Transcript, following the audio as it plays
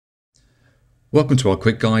Welcome to our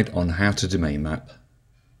quick guide on how to domain map.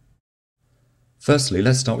 Firstly,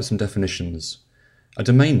 let's start with some definitions. A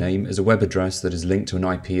domain name is a web address that is linked to an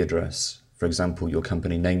IP address, for example your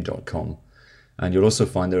company name.com, and you'll also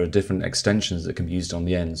find there are different extensions that can be used on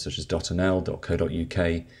the end, such as .nl,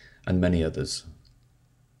 .co.uk and many others.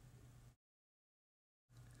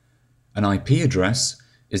 An IP address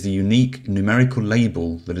is the unique numerical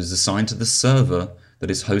label that is assigned to the server that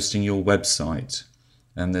is hosting your website.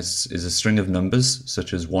 And this is a string of numbers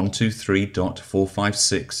such as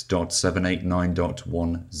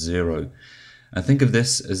 123.456.789.10. And think of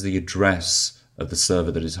this as the address of the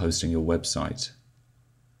server that is hosting your website.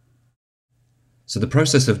 So the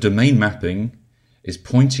process of domain mapping is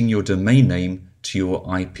pointing your domain name to your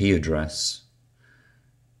IP address.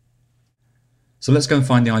 So let's go and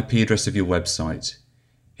find the IP address of your website.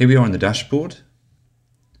 Here we are on the dashboard.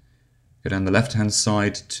 Go down the left hand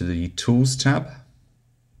side to the Tools tab.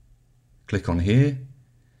 Click on here,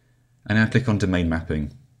 and now click on Domain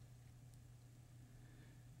Mapping.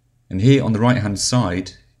 And here on the right hand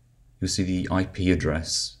side, you'll see the IP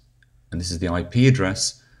address. And this is the IP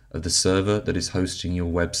address of the server that is hosting your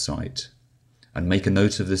website. And make a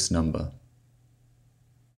note of this number.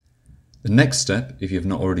 The next step, if you have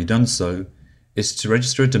not already done so, is to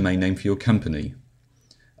register a domain name for your company.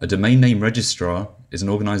 A domain name registrar is an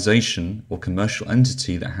organization or commercial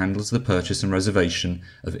entity that handles the purchase and reservation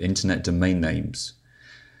of internet domain names.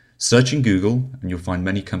 Search in Google and you'll find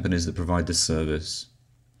many companies that provide this service.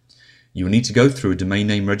 You will need to go through a domain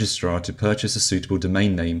name registrar to purchase a suitable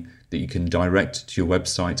domain name that you can direct to your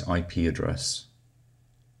website IP address.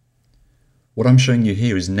 What I'm showing you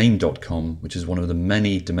here is name.com, which is one of the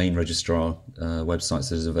many domain registrar websites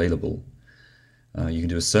that is available. You can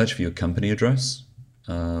do a search for your company address.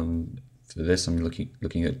 For this I'm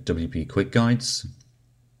looking at WP Quick Guides,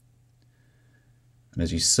 and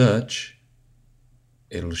as you search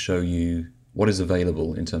it'll show you what is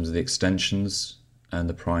available in terms of the extensions and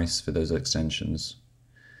the price for those extensions.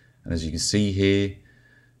 And as you can see here,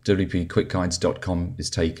 wpquickguides.com is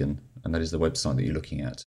taken, and that is the website that you're looking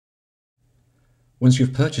at. Once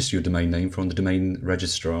you've purchased your domain name from the domain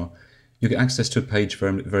registrar, you get access to a page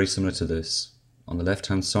very similar to this. On the left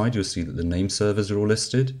hand side you'll see that the name servers are all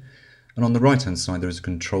listed, and on the right hand side there is a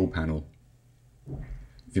control panel.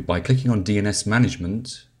 By clicking on DNS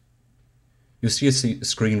management, you'll see a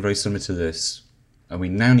screen very similar to this, and we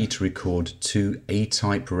now need to record two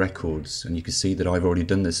A-type records, and you can see that I've already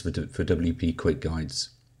done this for WP Quick Guides.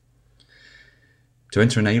 To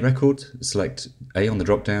enter an A record, select A on the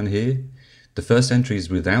drop down here. The first entry is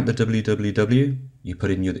without the www. You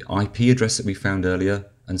put in your IP address that we found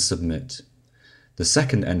earlier and submit. The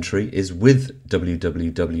second entry is with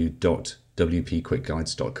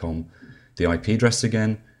www.wpquickguides.com, the IP address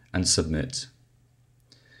again, and submit.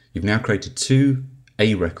 You've now created two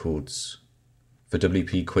A records for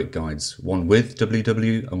WP Quick Guides, one with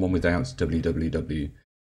www and one without www.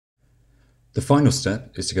 The final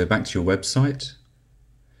step is to go back to your website,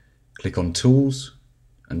 click on Tools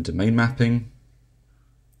and Domain Mapping,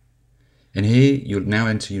 and here you'll now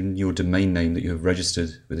enter your domain name that you have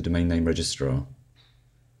registered with the domain name registrar.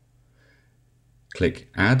 Click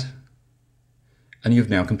Add, and you've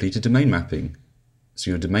now completed domain mapping.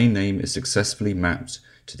 So your domain name is successfully mapped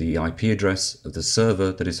to the IP address of the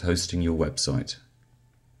server that is hosting your website.